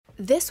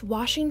This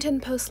Washington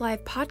Post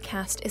Live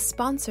podcast is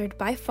sponsored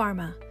by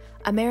Pharma.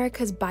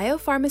 America's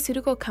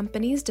biopharmaceutical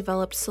companies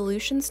developed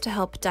solutions to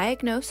help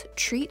diagnose,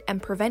 treat, and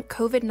prevent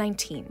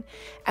COVID-19,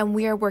 and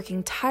we are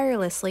working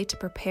tirelessly to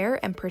prepare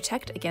and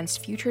protect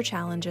against future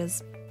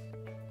challenges.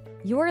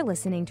 You're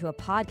listening to a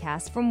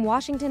podcast from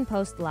Washington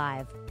Post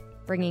Live,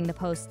 bringing the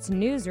Post's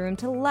newsroom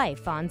to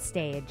life on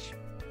stage.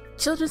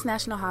 Children's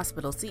National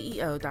Hospital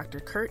CEO Dr.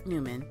 Kurt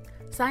Newman,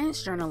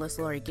 science journalist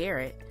Laurie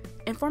Garrett,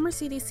 and former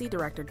CDC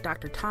Director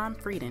Dr. Tom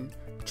Frieden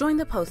joined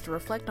the Post to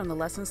reflect on the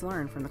lessons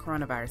learned from the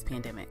coronavirus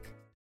pandemic.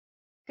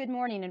 Good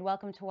morning and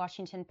welcome to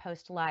Washington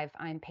Post Live.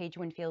 I'm Paige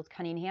Winfield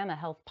Cunningham, a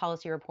health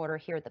policy reporter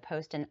here at the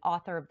Post and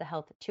author of the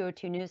Health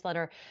 202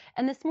 newsletter.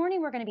 And this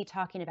morning we're going to be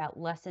talking about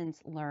lessons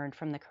learned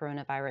from the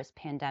coronavirus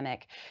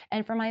pandemic.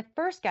 And for my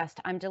first guest,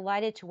 I'm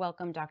delighted to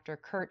welcome Dr.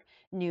 Kurt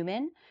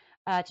Newman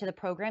to the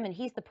program, and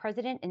he's the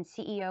president and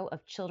CEO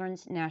of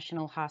Children's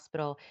National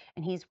Hospital,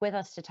 and he's with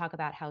us to talk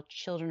about how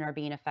children are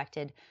being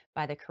affected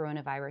by the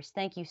coronavirus.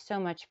 Thank you so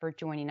much for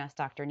joining us,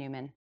 Dr.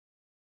 Newman.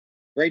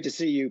 Great to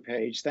see you,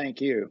 Paige. Thank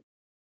you.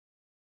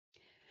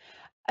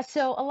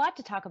 So a lot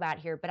to talk about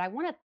here, but I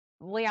want to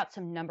lay out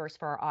some numbers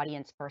for our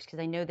audience first, because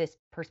I know this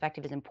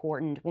perspective is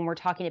important. When we're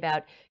talking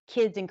about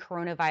kids and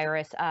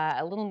coronavirus,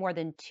 a little more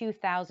than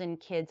 2,000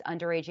 kids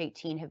under age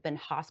 18 have been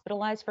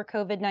hospitalized for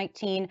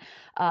COVID-19,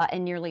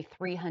 and nearly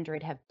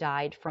 300 have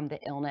died from the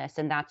illness.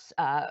 And that's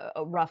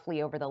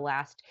roughly over the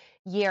last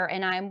year.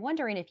 And I'm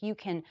wondering if you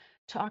can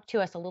talk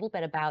to us a little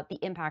bit about the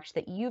impacts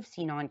that you've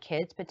seen on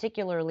kids,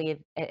 particularly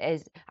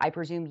as I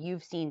presume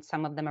you've seen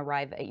some of them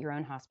arrive at your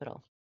own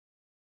hospital.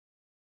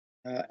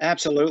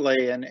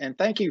 Absolutely. And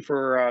thank you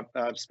for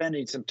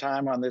spending some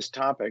time on this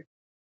topic.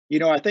 You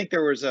know, I think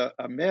there was a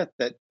myth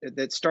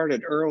that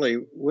started early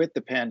with the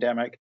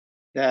pandemic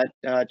that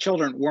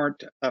children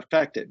weren't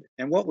affected.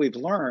 And what we've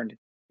learned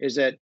is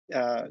that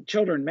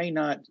children may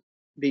not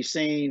be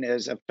seen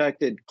as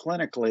affected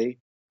clinically.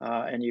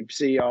 And you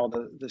see all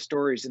the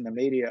stories in the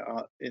media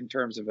in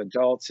terms of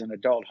adults and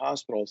adult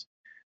hospitals.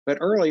 But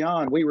early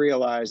on, we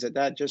realized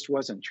that just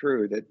wasn't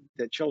true,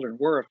 that children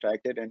were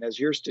affected. And as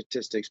your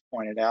statistics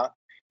pointed out,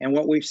 and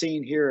what we've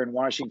seen here in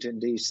Washington,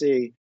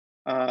 D.C.,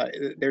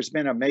 there's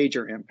been a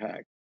major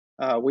impact.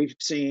 We've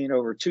seen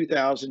over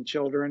 2,000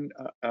 children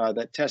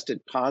that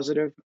tested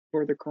positive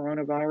for the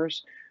coronavirus.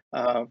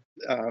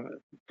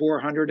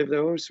 400 of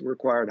those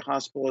required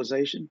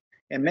hospitalization,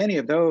 and many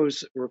of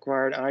those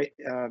required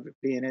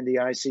being in the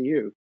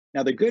ICU.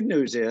 Now, the good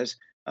news is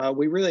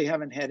we really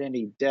haven't had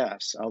any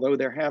deaths, although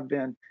there have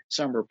been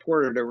some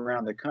reported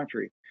around the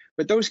country.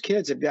 But those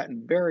kids have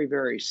gotten very,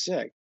 very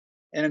sick.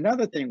 And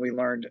another thing we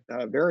learned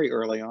very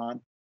early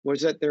on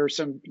was that there are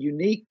some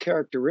unique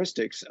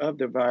characteristics of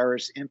the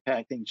virus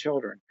impacting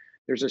children.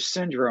 There's a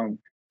syndrome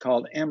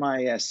called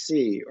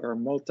MIS-C, or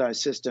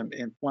multi-system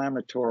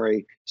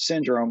inflammatory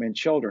syndrome in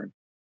children.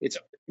 It's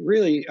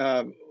really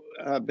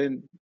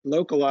been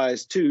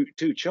localized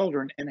to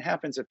children and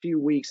happens a few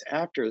weeks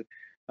after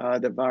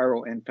the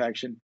viral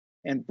infection.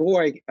 And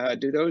boy,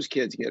 do those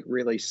kids get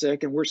really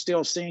sick, and we're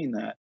still seeing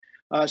that.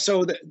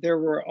 So there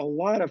were a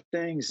lot of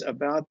things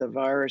about the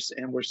virus,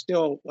 and we're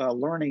still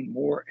learning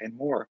more and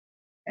more.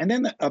 And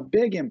then a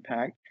big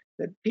impact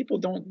that people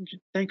don't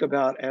think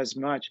about as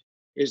much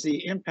is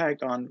the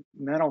impact on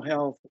mental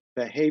health,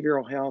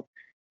 behavioral health,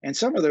 and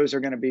some of those are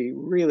going to be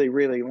really,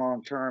 really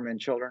long-term in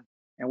children,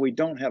 and we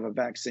don't have a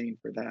vaccine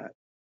for that.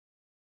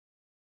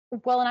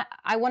 Well, and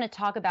I want to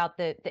talk about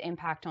the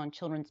impact on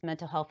children's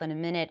mental health in a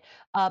minute.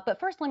 But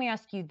first, let me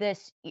ask you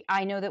this.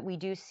 I know that we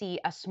do see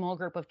a small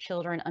group of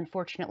children,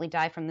 unfortunately,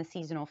 die from the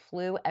seasonal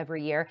flu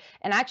every year.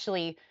 And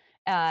actually,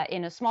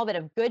 in a small bit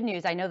of good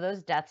news, I know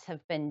those deaths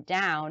have been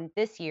down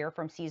this year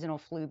from seasonal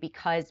flu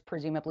because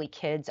presumably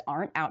kids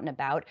aren't out and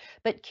about.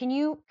 But can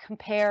you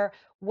compare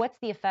what's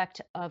the effect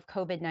of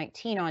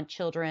COVID-19 on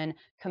children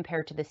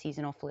compared to the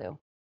seasonal flu?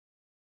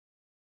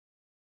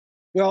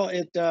 Well,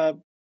 it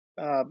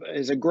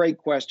is a great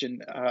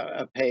question,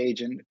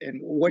 Paige, and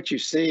what you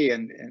see,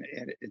 and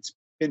it's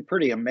been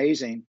pretty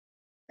amazing.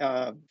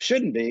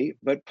 Shouldn't be,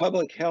 but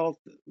public health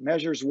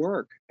measures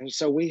work. And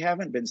so we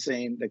haven't been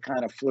seeing the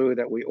kind of flu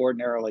that we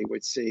ordinarily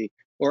would see,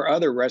 or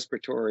other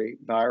respiratory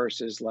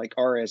viruses like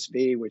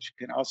RSV, which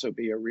can also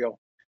be a real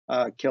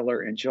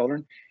killer in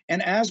children.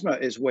 And asthma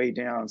is way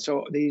down.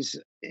 So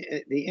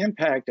the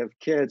impact of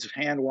kids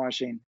hand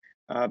washing,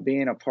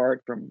 being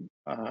apart from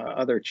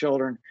other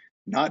children,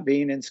 not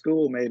being in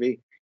school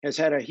maybe, has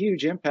had a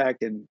huge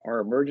impact, and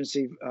our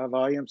emergency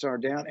volumes are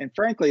down. And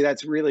frankly,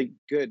 that's really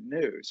good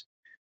news.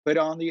 But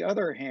on the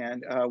other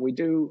hand, we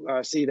do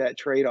see that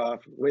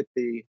trade-off with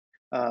the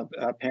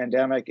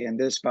pandemic and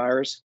this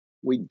virus.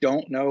 We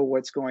don't know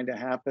what's going to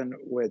happen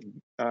with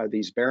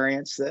these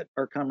variants that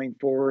are coming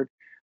forward.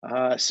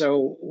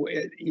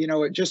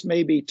 It just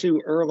may be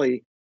too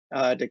early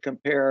to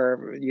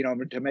compare,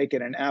 to make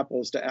it an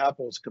apples to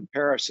apples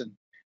comparison.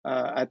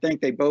 I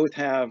think they both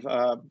have,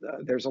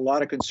 there's a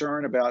lot of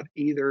concern about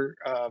either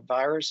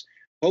virus.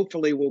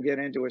 Hopefully we'll get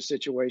into a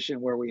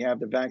situation where we have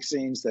the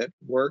vaccines that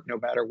work no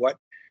matter what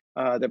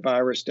the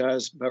virus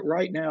does. But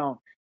right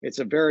now, it's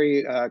a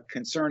very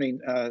concerning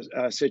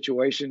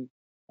situation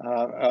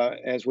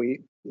as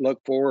we look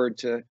forward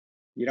to,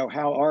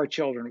 how our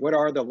children, what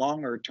are the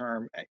longer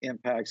term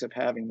impacts of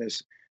having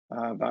this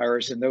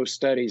virus, and those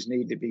studies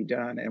need to be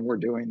done, and we're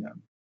doing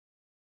them.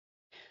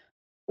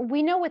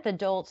 We know with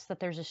adults that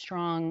there's a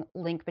strong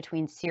link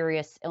between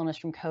serious illness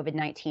from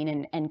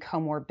COVID-19 and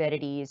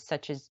comorbidities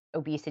such as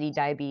obesity,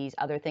 diabetes,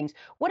 other things.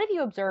 What have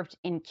you observed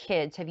in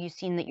kids? Have you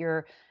seen that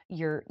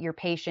your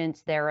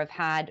patients there have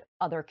had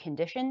other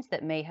conditions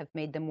that may have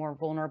made them more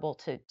vulnerable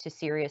to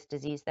serious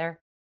disease there?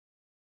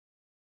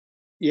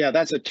 Yeah,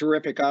 that's a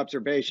terrific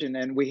observation,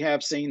 and we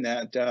have seen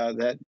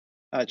that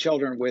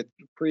children with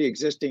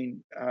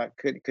pre-existing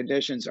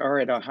conditions are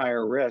at a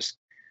higher risk.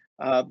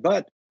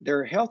 But there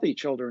are healthy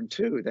children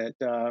too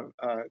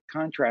that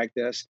contract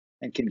this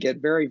and can get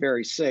very,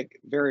 very sick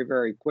very,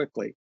 very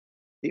quickly.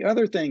 The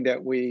other thing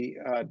that we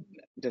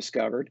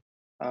discovered,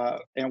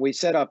 and we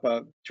set up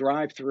a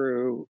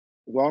drive-through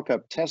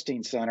walk-up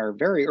testing center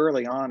very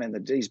early on in the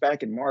disease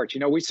back in March.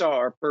 We saw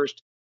our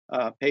first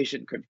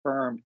patient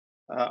confirmed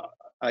uh,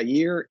 a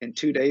year and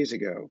 2 days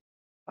ago.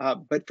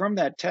 But from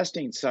that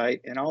testing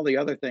site and all the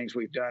other things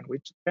we've done, we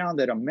found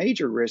that a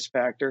major risk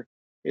factor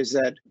is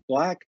that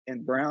Black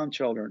and brown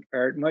children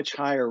are at much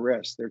higher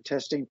risk. Their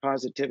testing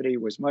positivity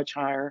was much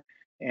higher,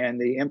 and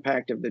the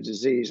impact of the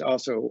disease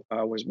also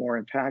was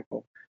more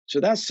impactful. So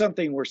that's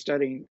something we're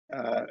studying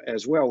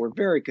as well. We're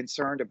very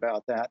concerned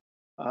about that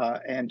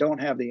and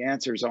don't have the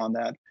answers on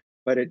that.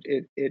 But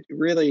it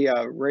really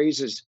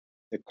raises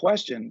the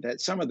question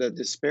that some of the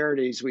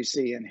disparities we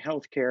see in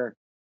healthcare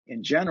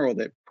in general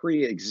that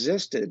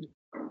pre-existed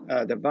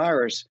the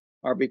virus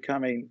are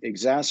becoming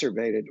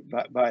exacerbated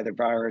by the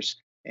virus,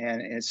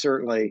 and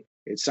certainly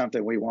it's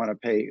something we want to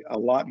pay a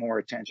lot more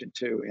attention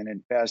to and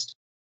invest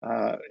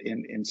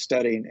in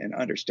studying and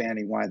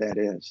understanding why that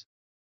is.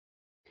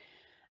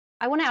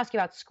 I want to ask you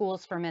about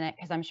schools for a minute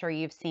because I'm sure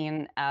you've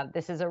seen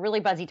this is a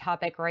really buzzy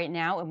topic right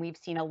now, and we've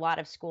seen a lot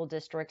of school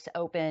districts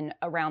open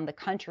around the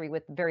country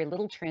with very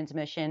little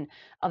transmission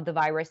of the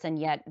virus, and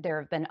yet there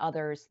have been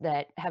others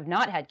that have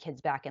not had kids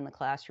back in the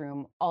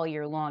classroom all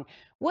year long.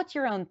 What's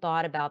your own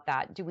thought about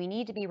that? Do we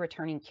need to be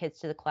returning kids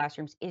to the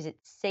classrooms? Is it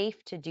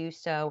safe to do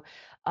so?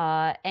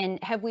 And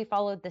have we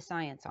followed the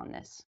science on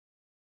this?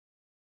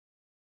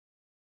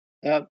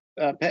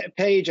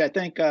 Paige, I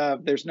think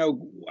there's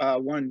no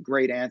one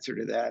great answer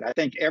to that. I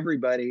think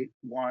everybody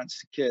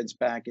wants kids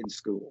back in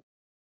school.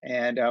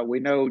 And we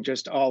know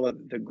just all of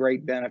the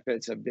great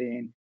benefits of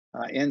being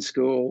in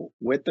school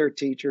with their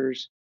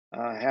teachers,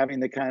 having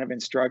the kind of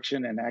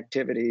instruction and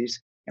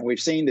activities. And we've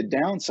seen the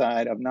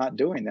downside of not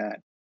doing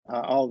that,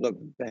 all the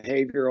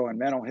behavioral and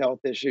mental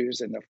health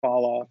issues and the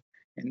fall off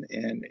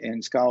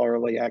in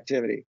scholarly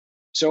activity.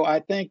 So I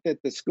think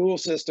that the school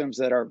systems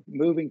that are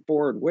moving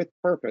forward with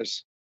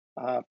purpose,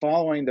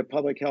 following the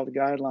public health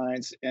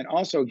guidelines, and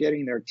also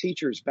getting their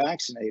teachers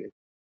vaccinated.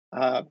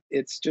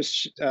 It's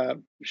just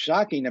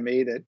shocking to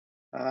me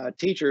that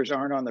teachers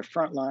aren't on the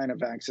front line of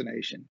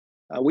vaccination.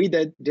 We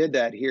did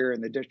that here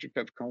in the District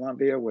of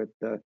Columbia with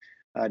the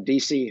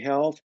DC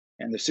Health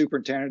and the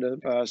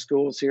superintendent of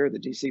schools here, the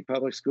DC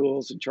Public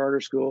Schools and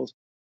charter schools,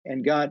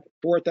 and got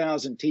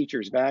 4,000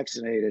 teachers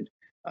vaccinated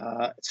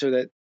so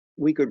that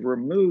we could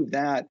remove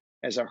that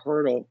as a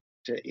hurdle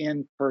to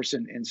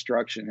in-person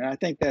instruction. And I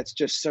think that's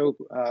just so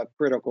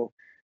critical.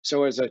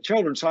 So as a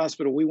children's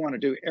hospital, we want to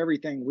do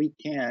everything we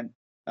can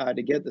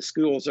to get the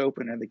schools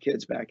open and the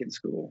kids back in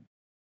school.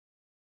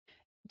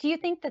 Do you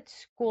think that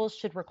schools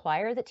should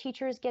require that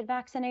teachers get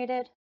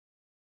vaccinated?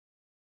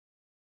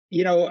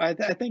 I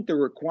think the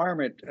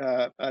requirement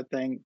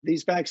thing,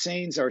 these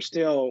vaccines are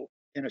still,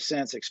 in a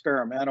sense,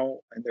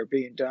 experimental, and they're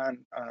being done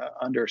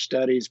under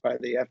studies by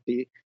the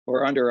FDA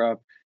or under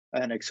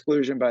an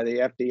exclusion by the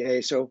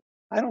FDA. So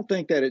I don't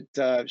think that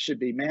it should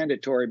be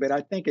mandatory, but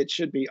I think it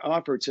should be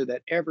offered so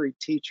that every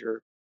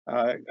teacher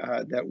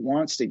that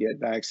wants to get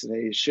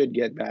vaccinated should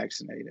get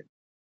vaccinated.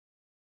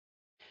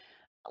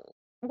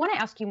 I want to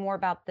ask you more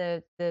about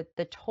the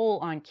toll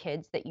on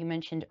kids that you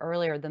mentioned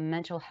earlier, the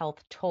mental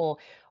health toll.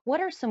 What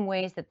are some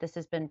ways that this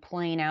has been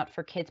playing out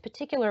for kids,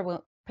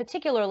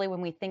 particularly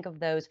when we think of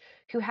those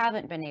who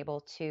haven't been able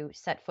to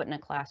set foot in a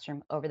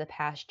classroom over the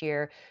past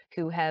year,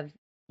 who have,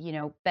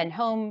 been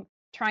home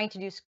trying to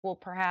do school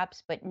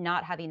perhaps, but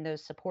not having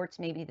those supports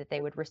maybe that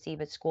they would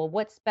receive at school?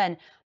 What's been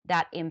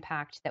that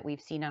impact that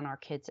we've seen on our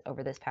kids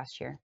over this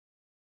past year?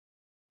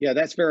 Yeah,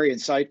 that's very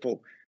insightful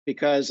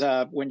because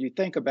when you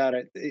think about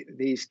it,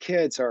 these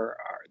kids are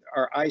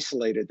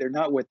isolated. They're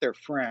not with their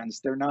friends.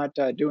 They're not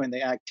doing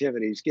the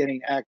activities,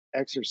 getting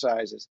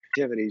exercises.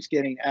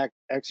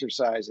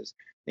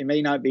 They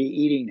may not be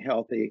eating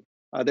healthy.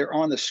 They're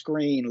on the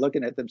screen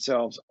looking at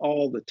themselves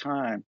all the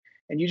time.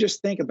 And you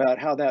just think about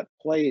how that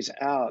plays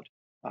out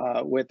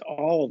with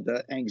all of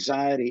the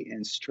anxiety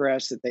and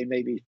stress that they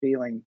may be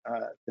feeling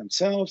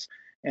themselves,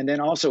 and then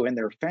also in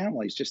their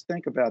families. Just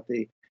think about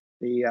the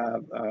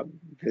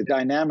the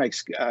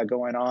dynamics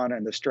going on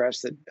and the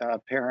stress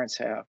that parents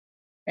have.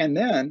 And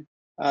then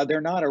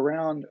they're not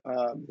around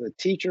the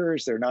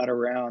teachers, they're not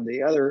around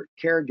the other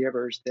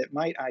caregivers that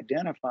might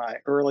identify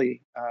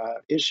early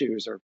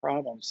issues or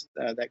problems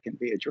that can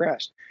be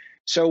addressed.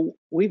 So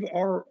we've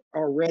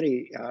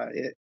already,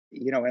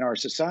 in our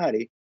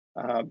society,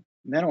 uh,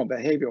 mental and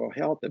behavioral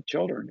health of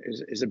children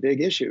is a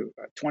big issue.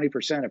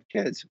 20% of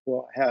kids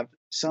will have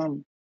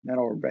some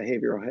mental or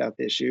behavioral health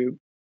issue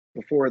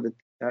before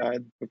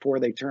before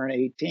they turn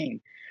 18.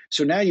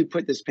 So now you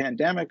put this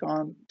pandemic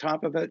on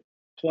top of it,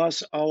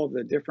 plus all of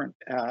the different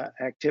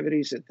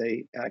activities that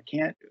they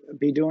can't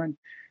be doing.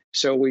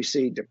 So we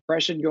see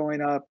depression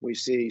going up, we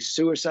see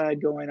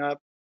suicide going up,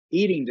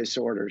 eating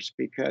disorders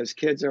because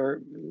kids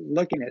are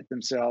looking at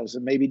themselves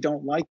and maybe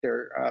don't like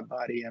their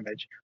body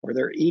image, or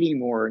they're eating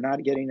more or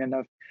not getting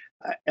enough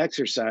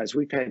exercise.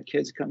 We've had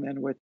kids come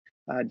in with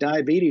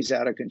diabetes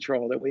out of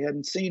control that we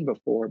hadn't seen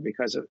before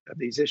because of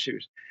these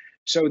issues.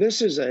 So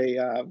this is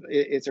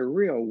it's a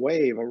real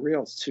wave, a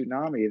real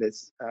tsunami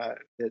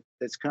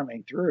that's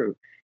coming through,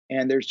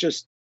 and there's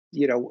just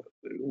you know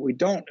we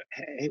don't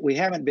we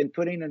haven't been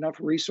putting enough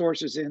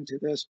resources into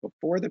this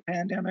before the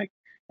pandemic,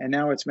 and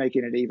now it's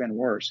making it even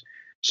worse.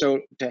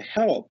 So to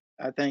help,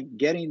 I think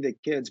getting the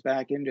kids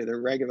back into their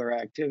regular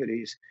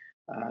activities,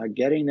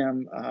 getting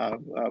them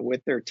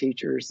with their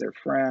teachers, their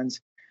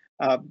friends,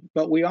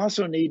 but we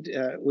also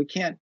we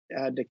can't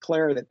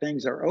declare that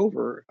things are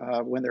over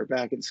when they're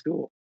back in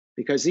school,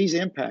 because these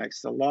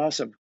impacts, the loss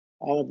of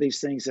all of these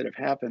things that have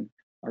happened,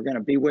 are going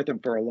to be with them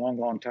for a long,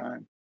 long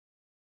time.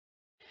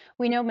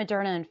 We know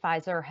Moderna and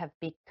Pfizer have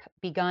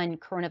begun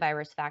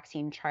coronavirus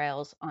vaccine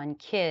trials on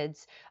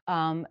kids,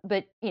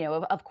 but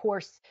of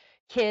course,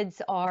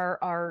 kids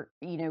are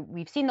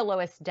we've seen the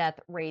lowest death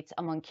rates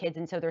among kids,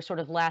 and so they're sort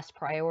of last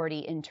priority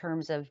in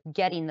terms of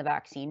getting the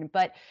vaccine.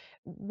 But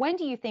when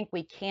do you think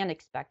we can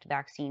expect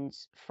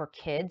vaccines for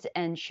kids,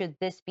 and should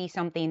this be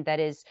something that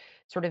is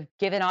sort of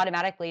given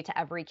automatically to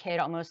every kid,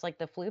 almost like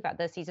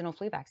the seasonal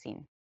flu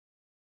vaccine?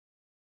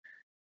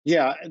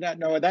 Yeah,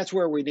 no, that's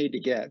where we need to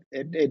get.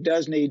 It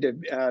does need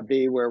to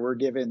be where we're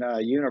giving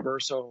a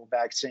universal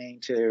vaccine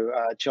to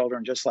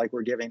children, just like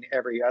we're giving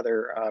every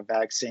other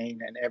vaccine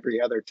and every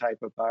other type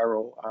of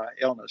viral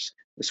illness.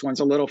 This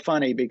one's a little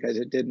funny because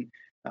it didn't,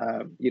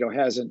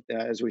 hasn't,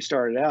 as we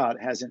started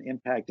out, hasn't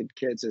impacted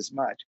kids as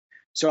much.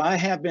 So I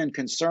have been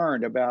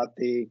concerned about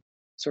the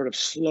sort of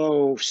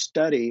slow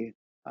study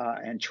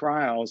and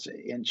trials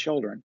in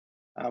children.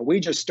 We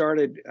just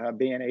started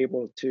being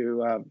able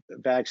to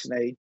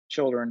vaccinate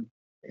children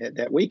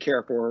that we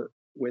care for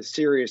with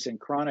serious and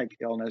chronic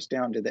illness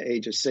down to the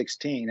age of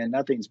 16, and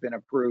nothing's been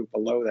approved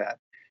below that.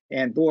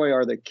 And boy,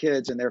 are the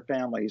kids and their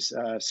families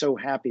so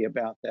happy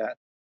about that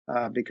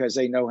because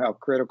they know how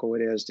critical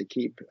it is to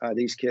keep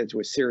these kids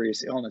with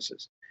serious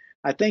illnesses.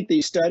 I think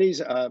these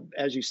studies,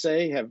 as you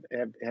say, have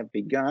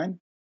begun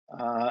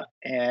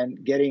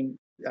and getting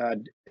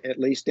at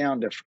least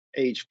down to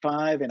age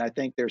 5, and I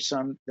think there's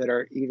some that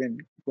are even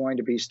going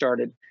to be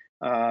started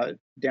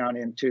down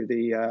into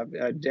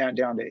the down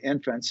to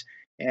infants,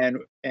 and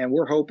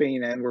we're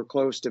hoping, and we're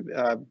close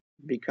to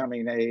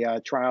becoming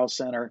a trial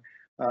center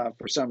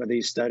for some of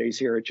these studies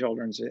here at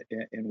Children's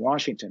in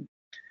Washington.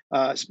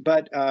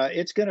 But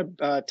it's going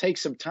to take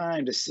some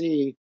time to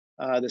see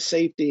the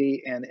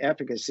safety and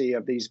efficacy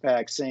of these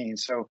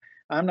vaccines. So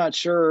I'm not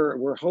sure.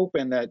 We're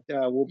hoping that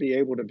we'll be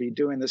able to be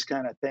doing this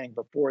kind of thing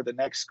before the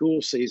next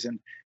school season,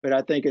 but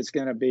I think it's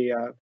going to be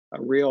a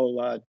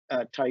real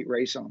tight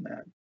race on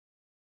that.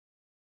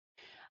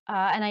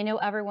 And I know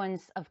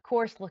everyone's, of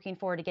course, looking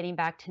forward to getting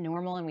back to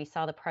normal. And we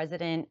saw the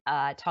president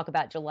talk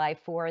about July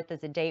 4th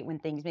as a date when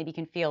things maybe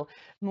can feel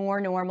more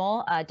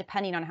normal,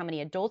 depending on how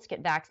many adults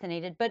get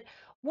vaccinated. But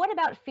what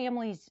about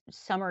families'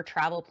 summer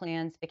travel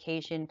plans,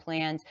 vacation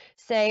plans?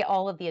 Say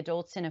all of the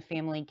adults in a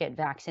family get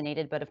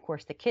vaccinated, but of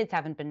course the kids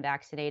haven't been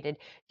vaccinated.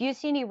 Do you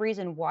see any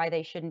reason why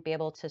they shouldn't be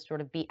able to sort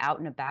of be out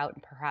and about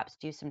and perhaps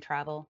do some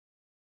travel?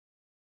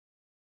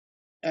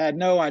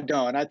 No, I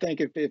don't. I think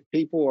if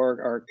people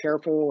are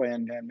careful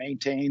and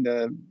maintain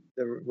the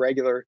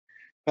regular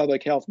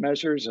public health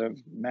measures of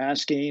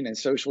masking and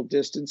social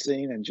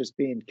distancing and just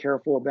being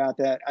careful about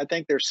that, I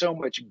think there's so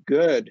much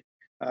good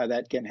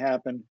that can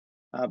happen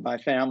by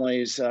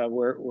families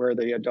where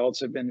the adults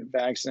have been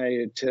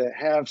vaccinated to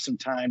have some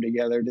time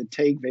together, to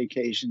take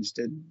vacations,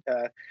 to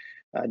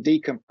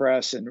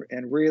decompress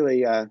and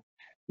really,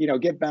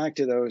 get back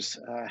to those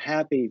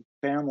happy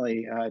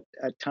family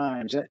at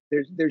times.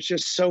 There's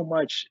just so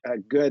much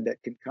good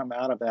that can come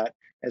out of that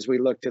as we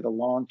look to the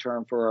long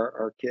term for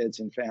our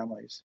kids and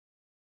families.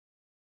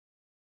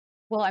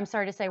 Well, I'm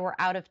sorry to say we're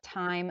out of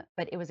time,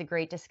 but it was a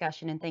great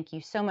discussion. And thank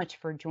you so much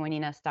for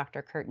joining us,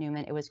 Dr. Kurt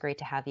Newman. It was great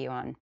to have you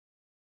on.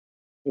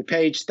 Well,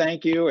 Paige,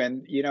 thank you.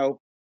 And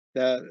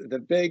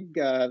the big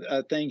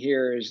thing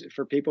here is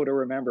for people to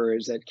remember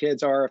is that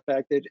kids are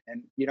affected,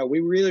 and we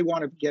really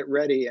want to get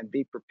ready and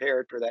be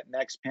prepared for that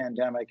next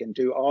pandemic and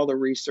do all the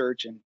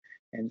research and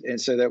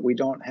so that we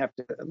don't have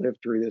to live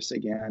through this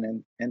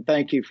again. And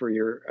thank you for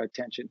your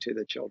attention to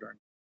the children.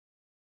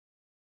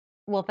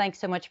 Well, thanks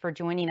so much for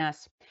joining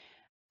us.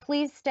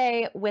 Please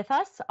stay with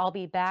us. I'll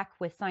be back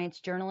with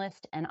science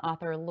journalist and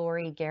author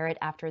Laurie Garrett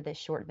after this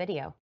short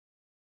video.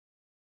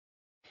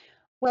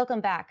 Welcome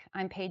back.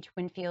 I'm Paige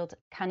Winfield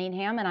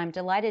Cunningham, and I'm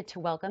delighted to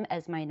welcome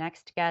as my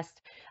next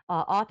guest,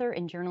 author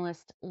and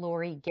journalist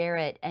Laurie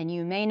Garrett. And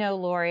you may know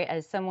Laurie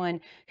as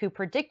someone who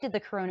predicted the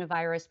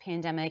coronavirus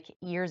pandemic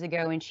years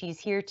ago, and she's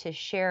here to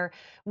share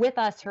with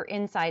us her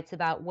insights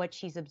about what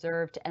she's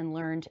observed and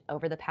learned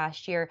over the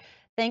past year.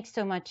 Thanks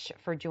so much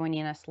for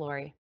joining us,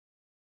 Laurie.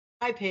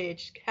 Hi,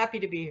 Paige. Happy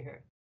to be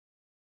here.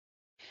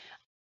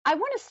 I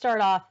want to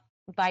start off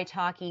by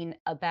talking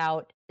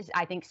about,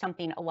 I think,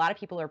 something a lot of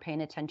people are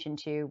paying attention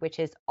to, which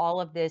is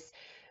all of this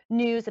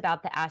news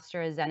about the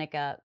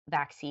AstraZeneca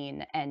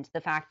vaccine and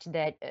the fact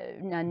that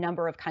a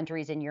number of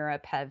countries in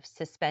Europe have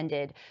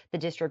suspended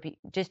the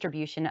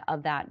distribution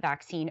of that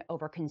vaccine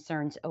over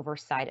concerns over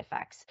side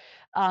effects.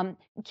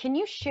 Can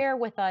you share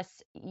with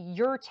us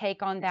your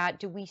take on that?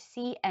 Do we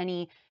see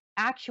any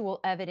actual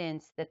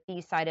evidence that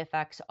these side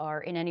effects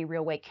are in any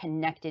real way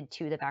connected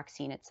to the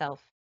vaccine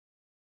itself?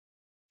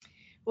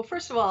 Well,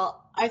 first of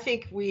all, I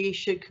think we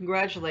should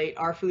congratulate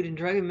our Food and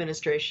Drug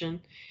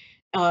Administration,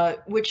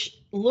 which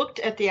looked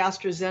at the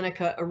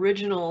AstraZeneca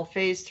original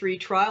phase 3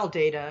 trial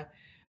data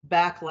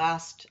back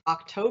last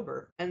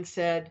October and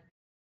said,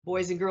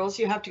 boys and girls,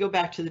 you have to go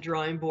back to the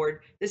drawing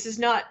board. This is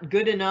not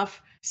good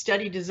enough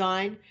study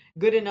design,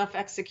 good enough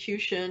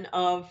execution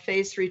of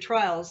phase 3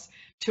 trials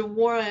to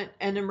warrant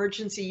an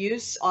emergency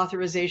use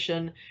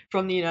authorization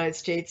from the United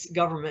States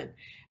government.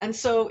 And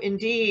so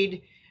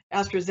indeed,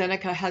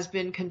 AstraZeneca has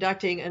been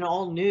conducting an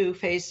all-new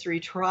phase 3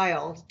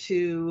 trial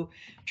to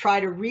try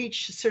to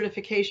reach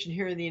certification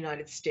here in the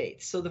United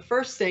States. So the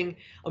first thing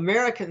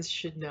Americans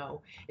should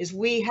know is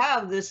we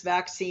have this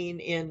vaccine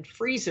in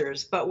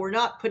freezers, but we're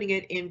not putting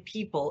it in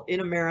people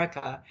in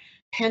America,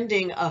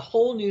 pending a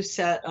whole new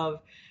set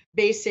of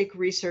basic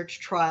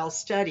research trial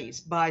studies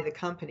by the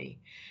company.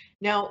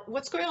 Now,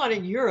 what's going on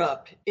in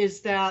Europe is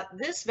that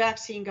this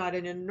vaccine got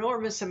an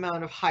enormous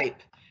amount of hype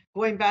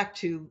going back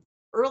to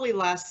early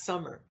last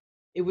summer.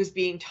 It was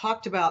being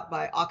talked about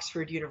by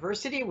Oxford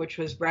University, which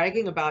was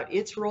bragging about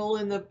its role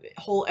in the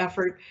whole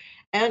effort,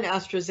 and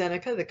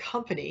AstraZeneca, the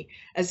company,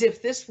 as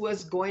if this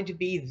was going to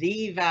be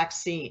the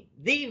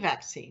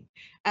vaccine,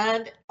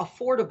 and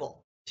affordable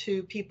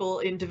to people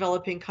in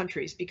developing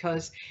countries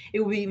because it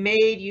will be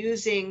made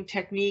using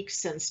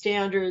techniques and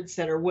standards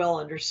that are well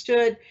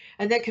understood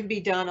and that can be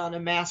done on a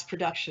mass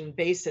production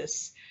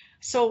basis.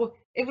 So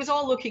it was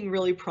all looking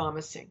really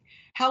promising.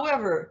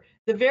 However,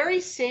 the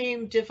very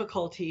same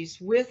difficulties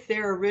with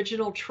their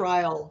original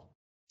trial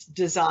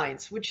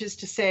designs, which is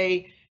to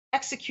say,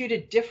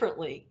 executed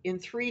differently in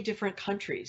 3 different countries,